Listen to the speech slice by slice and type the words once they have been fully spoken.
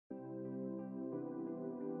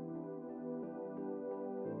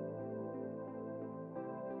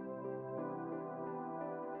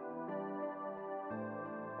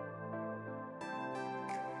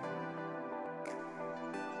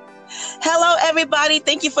everybody.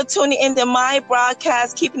 Thank you for tuning into my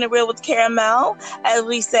broadcast, Keeping It Real with Caramel. As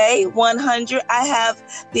we say, 100. I have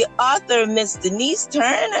the author, Miss Denise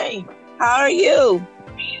Turner. How are you?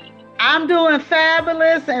 I'm doing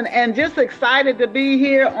fabulous and just excited to be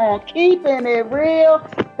here on Keeping It Real.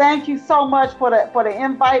 Thank you so much for the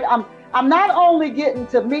invite. I'm not only getting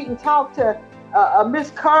to meet and talk to Miss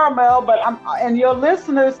Caramel, but and your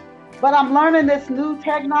listeners, but I'm learning this new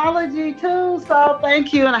technology too. So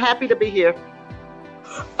thank you, and I'm happy to be here.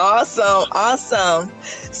 Awesome.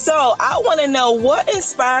 So I want to know what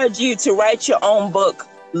inspired you to write your own book,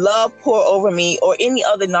 Love Pour Over Me, or any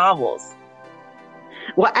other novels?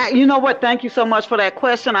 Well, you know what? Thank you so much for that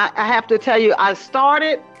question. I have to tell you, I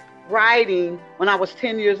started writing when I was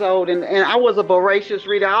 10 years old, and I was a voracious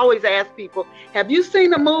reader. I always ask people, have you seen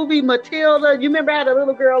the movie Matilda? You remember I had a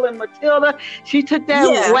little girl in Matilda? She took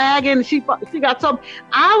that wagon. She got some.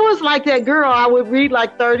 I was like that girl. I would read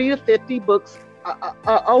like 30 to 50 books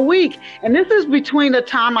a week. And this is between the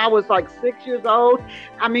time I was like 6 years old.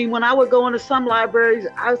 I mean, when I would go into some libraries,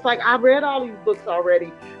 I was like, I've read all these books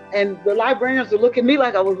already. And the librarians would look at me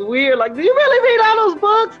like I was weird. Like, do you really read all those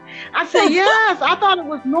books? I said, yes. I thought it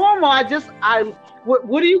was normal.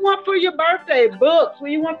 What do you want for your birthday? Books. What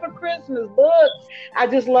do you want for Christmas? Books. I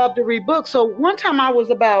just love to read books. So one time I was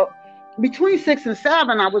about between 6 and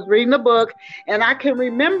 7, I was reading a book, and I can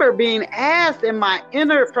remember being asked from my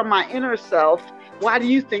inner self, why do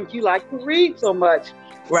you think you like to read so much?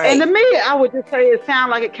 Right. And to me, I would just say it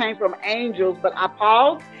sounded like it came from angels, but I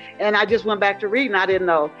paused and I just went back to reading. I didn't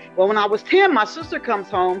know. Well, when I was 10, my sister comes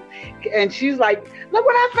home and she's like, look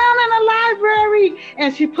what I found in the library.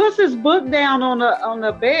 And she puts this book down on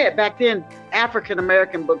the bed. Back then, African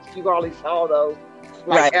American books, you always saw those,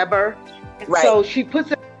 like Eber. Right. So she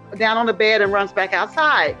puts it down on the bed and runs back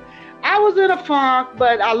outside. I was in a funk,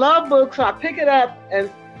 but I love books, so I pick it up, and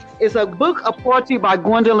it's a book, A Poetry by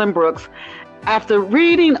Gwendolyn Brooks. After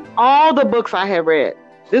reading all the books I had read,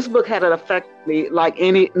 this book had an effect on me like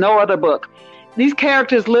no other book. These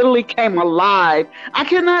characters literally came alive. I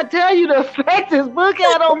cannot tell you the effect this book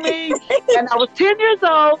had on me. And I was 10 years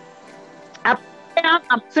old.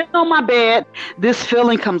 I'm sitting on my bed. This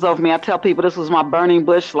feeling comes over me. I tell people this was my burning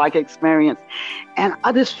bush-like experience. And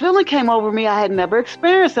this feeling came over me I had never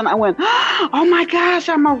experienced. And I went, oh my gosh,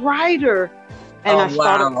 I'm a writer. And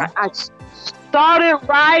I started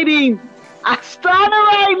writing. I started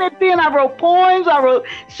writing it then. I wrote poems. I wrote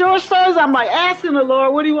short stories. I'm like asking the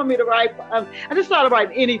Lord, what do you want me to write? I just started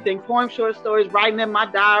writing anything, poems, short stories, writing in my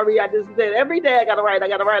diary. I just said, every day I got to write.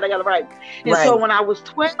 And so when I was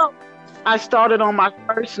 12, I started on my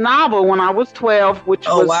first novel when I was 12, which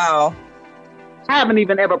was... Oh, wow. I haven't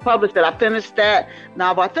even ever published it. I finished that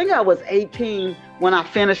novel. I think I was 18 when I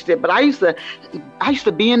finished it. But I used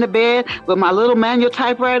to be in the bed with my little manual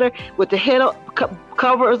typewriter with the head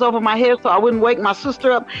covers over my head so I wouldn't wake my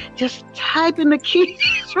sister up. Just typing the keys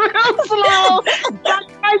real slow.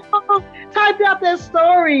 Typed out that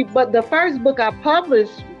story. But the first book I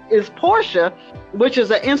published is Portia, which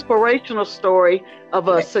is an inspirational story of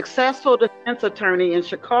a successful defense attorney in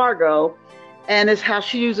Chicago. And it's how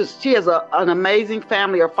she has an amazing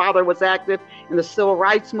family. Her father was active in the civil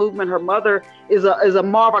rights movement. Her mother is a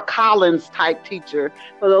Marva Collins type teacher,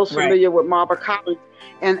 for those familiar with Marva Collins.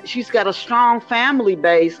 And she's got a strong family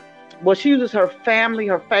base. Well, she uses her family,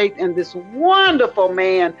 her faith, and this wonderful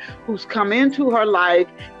man who's come into her life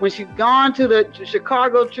when she's gone to the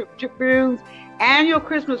Chicago Tribune's annual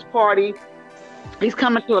Christmas party. He's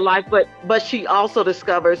coming to her life, but she also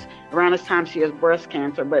discovers around this time she has breast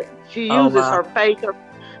cancer. But she uses her faith,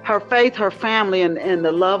 her family, and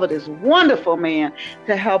the love of this wonderful man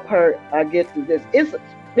to help her get through this.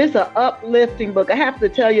 It's an uplifting book. I have to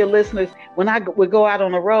tell your listeners, when I would go out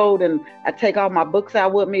on the road and I take all my books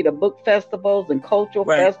out with me to book festivals and cultural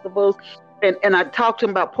festivals, and I talked to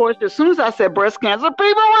them about Portia. As soon as I said breast cancer,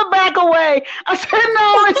 people went back away. I said,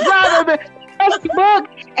 no, it's not a book,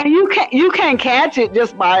 and you can't catch it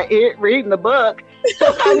just by reading the book.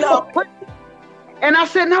 I know. And I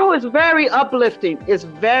said, no, it's very uplifting. It's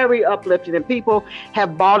very uplifting, and people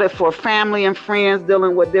have bought it for family and friends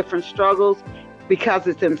dealing with different struggles because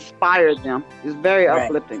it's inspired them. It's a very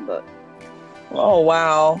uplifting book. Oh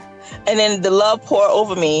wow! And then The Love Pour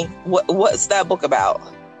Over Me. What's that book about?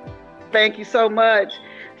 Thank you so much.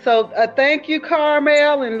 So thank you,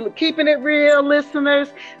 Carmel, and Keeping It Real listeners.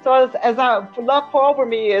 So as Love Pour Over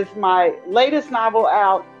Me is my latest novel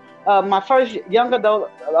out. My first young adult,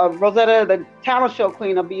 Rosetta, the talent show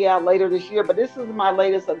queen, will be out later this year. But this is my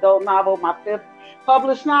latest adult novel, my 5th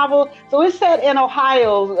published novel. So it's set in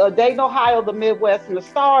Ohio, Dayton, Ohio, the Midwest, and the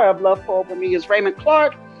star of Love Pour Over Me is Raymond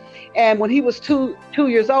Clark. And when he was two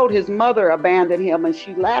years old, his mother abandoned him, and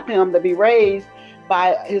she left him to be raised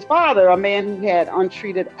by his father, a man who had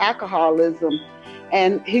untreated alcoholism.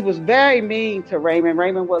 And he was very mean to Raymond.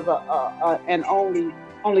 Raymond was an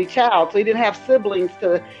only child, so he didn't have siblings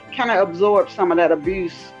to kind of absorb some of that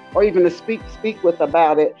abuse or even to speak with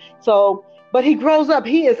about it. So, but he grows up.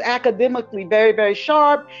 He is academically very, very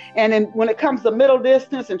sharp. And then when it comes to middle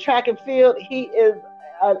distance and track and field, he is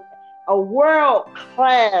a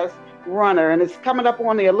world-class runner. And it's coming up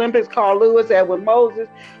on the Olympics. Carl Lewis, Edwin Moses,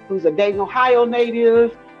 who's a Dayton, Ohio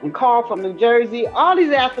native, and Carl from New Jersey. All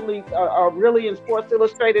these athletes are really in Sports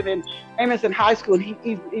Illustrated, and Raymond's in high school.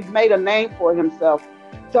 He's made a name for himself.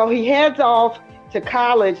 So he heads off to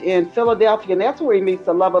college in Philadelphia, and that's where he meets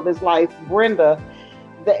the love of his life, Brenda.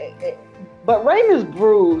 But Raymond's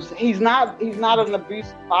bruised. He's not an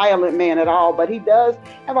abusive, violent man at all, but he does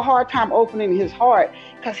have a hard time opening his heart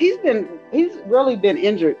because he's really been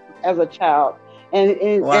injured as a child. And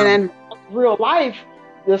in real life,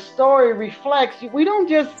 the story reflects you don't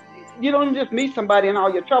just meet somebody and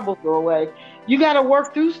all your troubles go away. You got to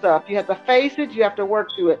work through stuff. You have to face it. You have to work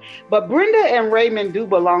through it. But Brenda and Raymond do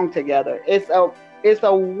belong together. It's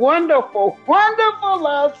a wonderful, wonderful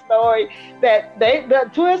love story that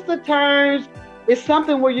the twists, the turns. It's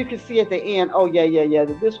something where you can see at the end, oh yeah,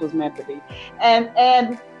 that this was meant to be. And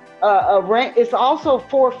it's also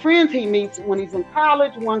 4 friends he meets when he's in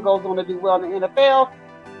college. One goes on to do well in the NFL.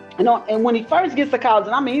 And when he first gets to college,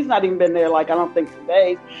 and I mean, he's not even been there, I don't think 2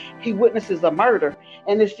 days, he witnesses a murder.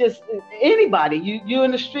 And it's just anybody, you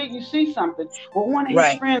in the street, you see something. Well, one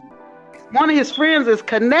of his friends is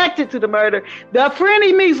connected to the murder. The friend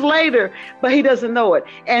he meets later, but he doesn't know it.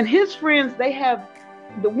 And his friends, they have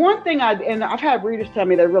the one thing I've had readers tell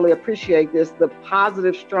me they really appreciate this, the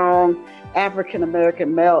positive, strong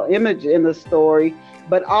African-American male image in the story.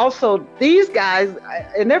 But also these guys,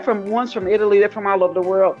 and one's from Italy, they're from all over the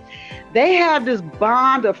world. They have this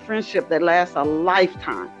bond of friendship that lasts a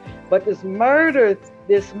lifetime. But this murder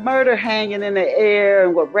hanging in the air,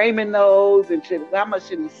 and what Raymond knows, and how much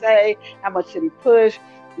should he say, how much should he push,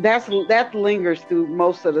 that lingers through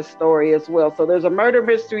most of the story as well. So there's a murder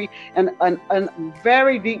mystery and a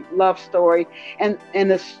very deep love story, and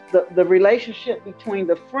the relationship between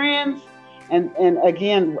the friends. And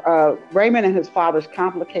again, Raymond and his father's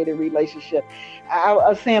complicated relationship. I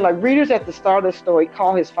was saying, readers at the start of the story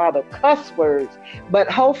call his father cuss words,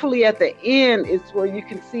 but hopefully at the end, it's where you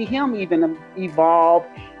can see him even evolve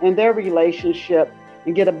in their relationship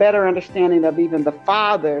and get a better understanding of even the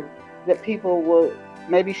father, that people will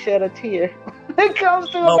maybe shed a tear. It comes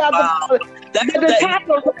to about the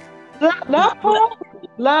title.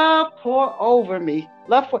 Love pour over me.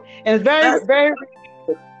 And it's very, very.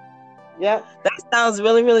 Yeah, that sounds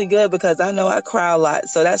really, really good, because I know I cry a lot,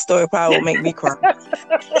 so that story probably will make me cry.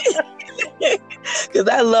 Because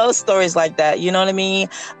I love stories like that. You know what I mean?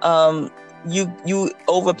 You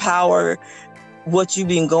overpower what you've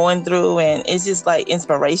been going through, and it's just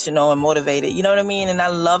inspirational and motivated. You know what I mean? And I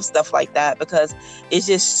love stuff like that because it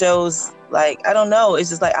just shows I don't know. It's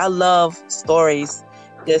just I love stories,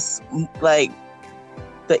 just the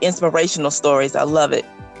inspirational stories. I love it.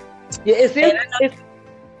 Yeah,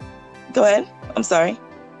 Go ahead. I'm sorry.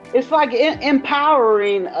 It's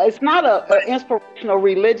empowering. It's not an inspirational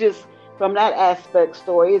religious from that aspect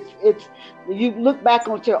story. It's you look back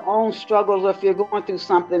on your own struggles, if you're going through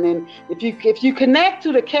something, and if you connect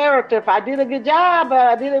to the character. If I did a good job,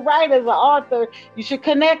 I did it right as an author, you should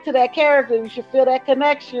connect to that character. You should feel that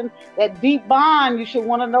connection, that deep bond. You should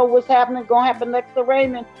want to know what's going to happen next to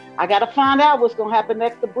Raymond. I got to find out what's going to happen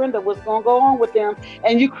next to Brenda, what's going to go on with them.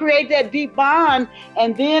 And you create that deep bond.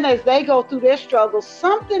 And then as they go through their struggles,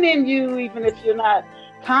 something in you, even if you're not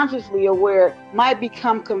consciously aware, might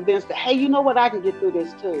become convinced that, hey, you know what, I can get through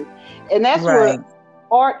this too. And that's where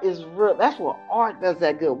art is real. That's where art does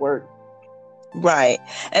that good work. Right.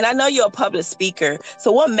 And I know you're a public speaker.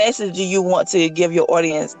 So what message do you want to give your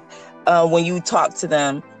audience when you talk to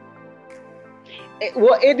them?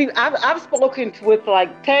 Well, I've spoken with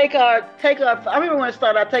take our. I remember when it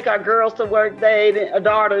started, I take our girls to work day, then our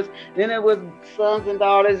daughters, then it was sons and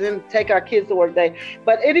daughters, and take our kids to work day.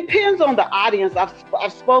 But it depends on the audience. I've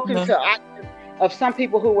spoken to audience of some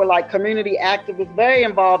people who were community activists, very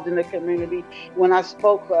involved in the community. When I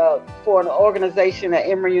spoke for an organization at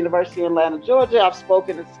Emory University in Atlanta, Georgia, I've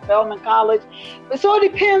spoken at Spelman College. So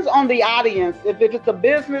it depends on the audience. If it's a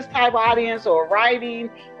business type audience or writing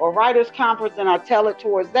or writers conference, then I tell it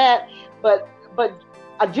towards that. But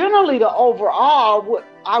generally, the overall,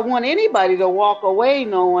 I want anybody to walk away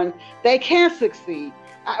knowing they can succeed.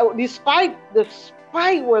 Despite the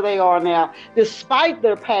despite where they are now, despite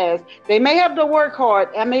their past. They may have to work hard.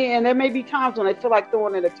 I mean, and there may be times when they feel like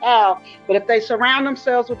throwing in the towel, but if they surround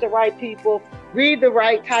themselves with the right people, read the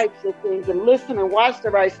right types of things, and listen and watch the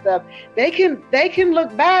right stuff, they can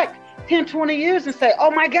look back 10, 20 years and say,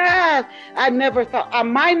 oh my God, I never thought, I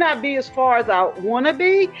might not be as far as I want to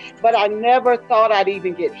be, but I never thought I'd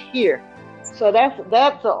even get here. So that's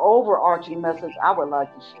an overarching message I would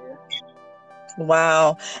like to share.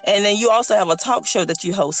 Wow. And then you also have a talk show that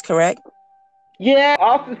you host, correct? Yeah,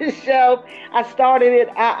 off of this show, I started it.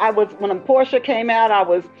 I was, when Portia came out,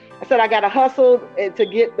 I said I got to hustle to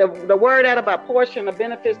get the word out about Portia and the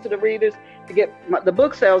benefits to the readers, to get the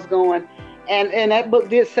book sales going. And that book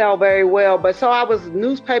did sell very well. But so I was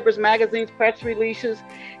newspapers, magazines, press releases,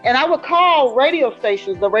 and I would call radio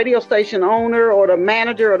stations, the radio station owner or the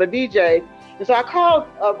manager or the DJ. And so I called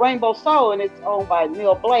Rainbow Soul, and it's owned by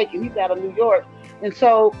Neil Blake, and he's out of New York. And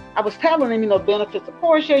so I was telling him, benefits of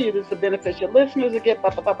Portia, this is the benefits your listeners will get,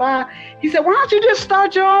 blah, blah, blah, blah. He said, why don't you just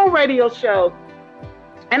start your own radio show?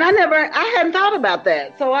 And I hadn't thought about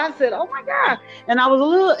that. So I said, oh my God. And I was a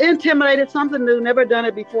little intimidated, something new, never done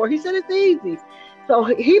it before. He said, it's easy. So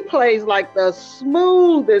he plays like the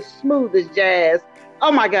smoothest jazz.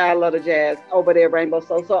 Oh my God, I love the jazz over there, Rainbow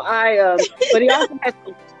Soul. So but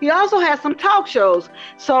he also has some talk shows.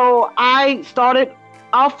 So I started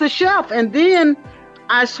off the shelf, and then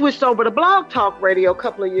I switched over to Blog Talk Radio a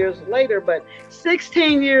couple of years later, but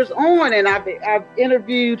 16 years on, and I've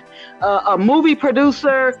interviewed a movie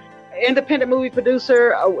producer, independent movie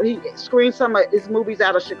producer. He screened some of his movies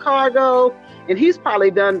out of Chicago, and he's probably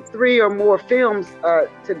done 3 or more films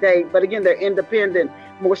to date. But again, they're independent,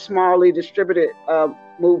 more smallly distributed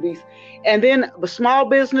movies. And then the small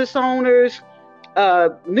business owners,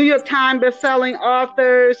 New York Times bestselling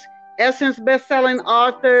authors, Essence bestselling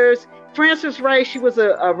authors. Frances Ray, she was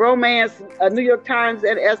a New York Times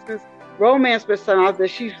and Essence romance bestselling author.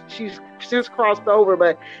 She's since crossed over,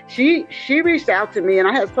 but she reached out to me, and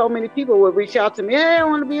I had so many people would reach out to me. Hey, I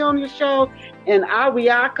want to be on your show. And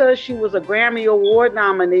Awiaka, she was a Grammy Award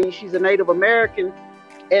nominee. She's a Native American,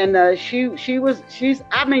 and she's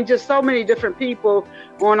just so many different people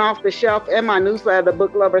on Off the Shelf and my newsletter,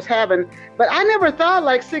 Book Lovers Heaven. But I never thought,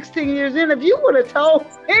 like 16 years in, if you would have told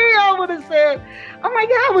me, I would have said, oh my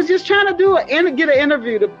God, I was just trying to get an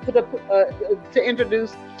interview to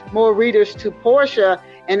introduce more readers to Portia,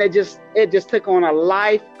 and it just took on a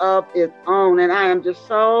life of its own. And I am just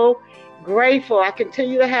so grateful. I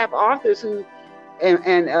continue to have authors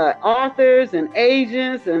authors and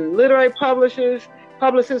agents and literary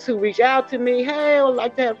publicists who reach out to me. Hey, I would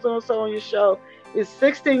like to have so-and-so on your show. It's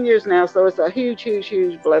 16 years now, so it's a huge, huge,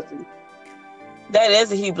 huge blessing. That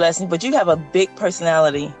is a huge blessing, but you have a big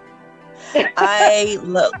personality. I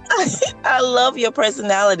love your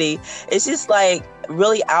personality. It's just like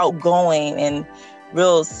really outgoing and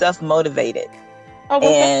real self-motivated.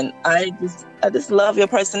 Okay. And I just love your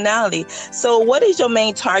personality. So what is your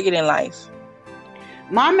main target in life?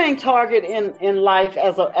 My main target in life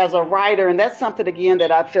as a writer, and that's something, again,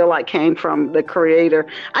 that I feel like came from the Creator.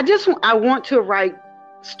 I want to write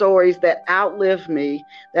stories that outlive me,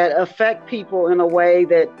 that affect people in a way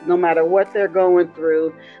that no matter what they're going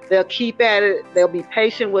through, they'll keep at it, they'll be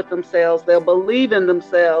patient with themselves, they'll believe in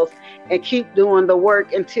themselves, and keep doing the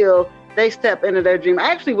work until they step into their dream.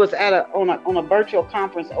 I actually was on a virtual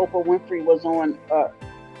conference Oprah Winfrey was on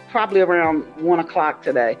probably around 1:00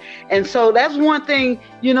 today. And so that's one thing,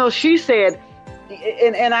 she said,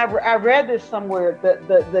 and I read this somewhere,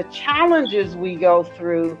 the challenges we go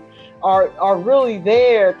through are really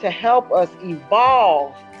there to help us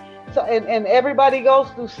evolve. So, and everybody goes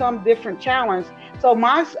through some different challenge. So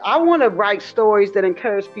I want to write stories that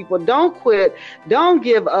encourage people, don't quit, don't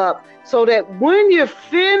give up, so that when you're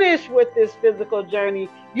finished with this physical journey,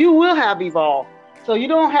 you will have evolved. So you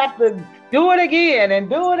don't have to do it again and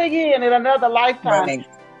do it again in another lifetime. Right.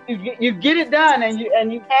 You get it done, and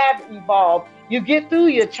you have evolved. You get through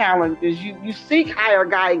your challenges. You seek higher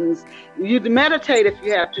guidance. You meditate if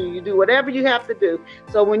you have to. You do whatever you have to do.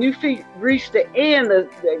 So when you reach the end, the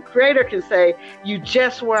Creator can say, "You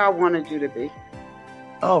just where I wanted you to be."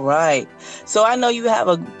 All right. So I know you have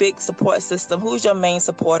a big support system. Who's your main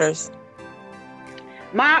supporters?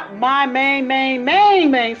 My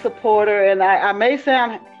main supporter, and I may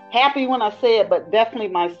sound happy when I say it, but definitely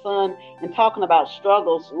my son. And talking about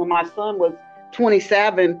struggles, when my son was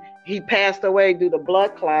 27, he passed away due to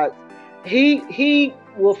blood clots. He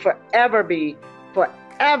will forever be,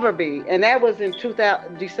 and that was in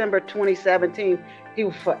December 2017. He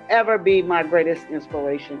will forever be my greatest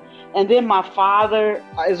inspiration. And then my father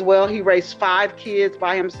as well. He raised 5 kids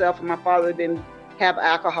by himself, and my father didn't have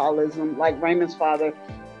alcoholism, like Raymond's father.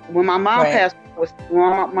 When my mom Right. passed,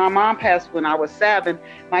 my mom passed when I was 7.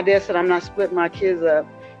 My dad said, "I'm not splitting my kids up."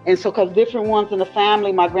 And so, because different ones in the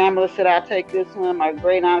family, my grandmother said, "I'll take this one." My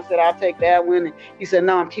great aunt said, "I'll take that one." And he said,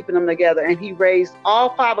 "No, I'm keeping them together." And he raised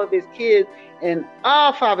all 5 of his kids, and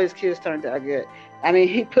all 5 of his kids turned out good. I mean,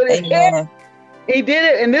 he put it in. He did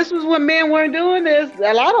it, and this was when men weren't doing this.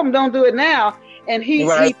 A lot of them don't do it now. And he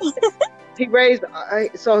raised.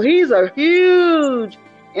 So he's a huge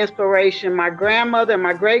inspiration. My grandmother,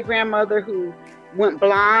 my great grandmother, who went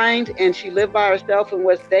blind, and she lived by herself in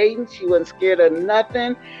West Dayton. She wasn't scared of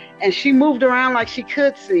nothing, and she moved around like she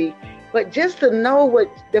could see. But just to know what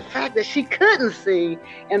the fact that she couldn't see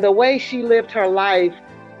and the way she lived her life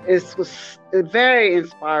was very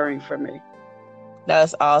inspiring for me.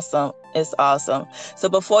 That's awesome. It's awesome. So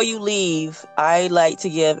before you leave, I like to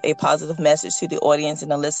give a positive message to the audience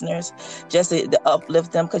and the listeners, just to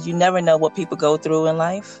uplift them, because you never know what people go through in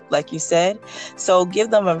life, like you said. So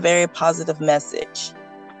give them a very positive message.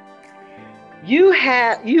 You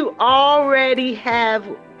already have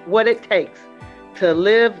what it takes to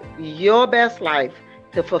live your best life,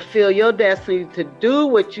 to fulfill your destiny, to do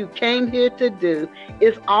what you came here to do.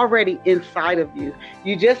 It's already inside of you.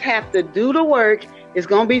 You just have to do the work. It's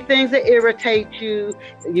going to be things that irritate you.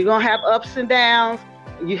 You're going to have ups and downs.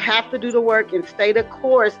 You have to do the work and stay the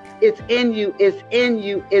course. It's in you. It's in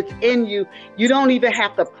you. It's in you. You don't even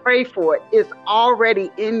have to pray for it. It's already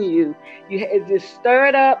in you. You just stir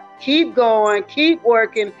it up. Keep going. Keep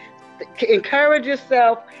working. Encourage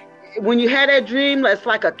yourself. When you had that dream, it's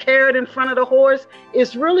like a carrot in front of the horse.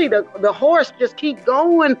 It's really the horse. Just keep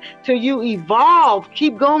going till you evolve.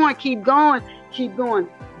 Keep going, keep going, keep going.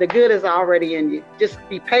 The good is already in you. Just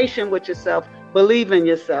be patient with yourself, believe in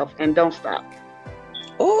yourself, and don't stop.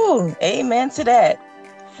 Ooh, amen to that.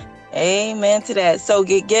 Amen to that. So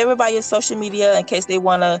give everybody your social media in case they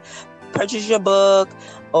want to purchase your book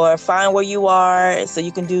or find where you are, so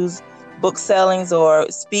you can do book sellings or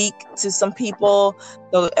speak to some people.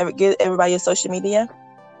 So give everybody your social media.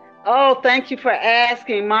 Oh, thank you for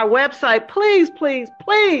asking. My website, please,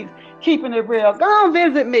 Keeping It Real. Go and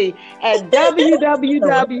visit me at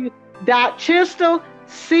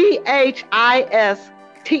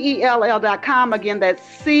www.chistel.com. Again, that's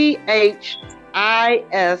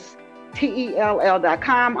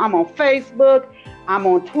chistel.com. I'm on Facebook. I'm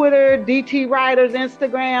on Twitter, DT Writers,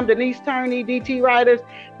 Instagram, Denise Turney, DT Writers.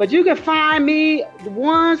 But you can find me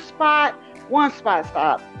one spot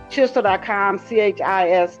stop. Chistel.com,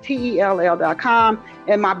 CHISTELL.com.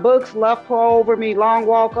 And my books, Love Pour Over Me, Long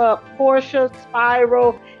Walk Up, Portia,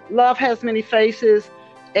 Spiral, Love Has Many Faces.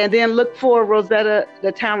 And then look for Rosetta,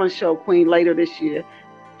 the talent show queen, later this year.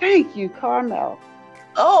 Thank you, Carmel.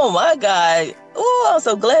 Oh my God. Oh, I'm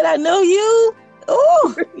so glad I know you.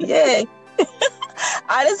 Oh, yeah.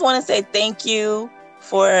 I just want to say thank you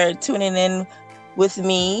for tuning in with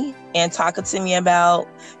me and talking to me about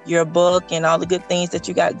your book and all the good things that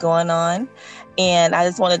you got going on. And I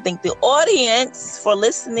just want to thank the audience for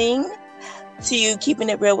listening to you, Keeping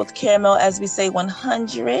It Real with Caramel, as we say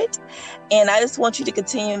 100. And I just want you to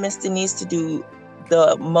continue, Miss Denise, to do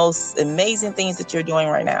the most amazing things that you're doing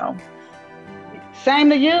right now. Same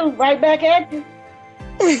to you. Right back at you.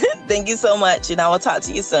 Thank you so much. And I will talk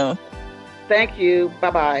to you soon. Thank you.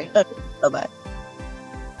 Bye-bye. Bye-bye.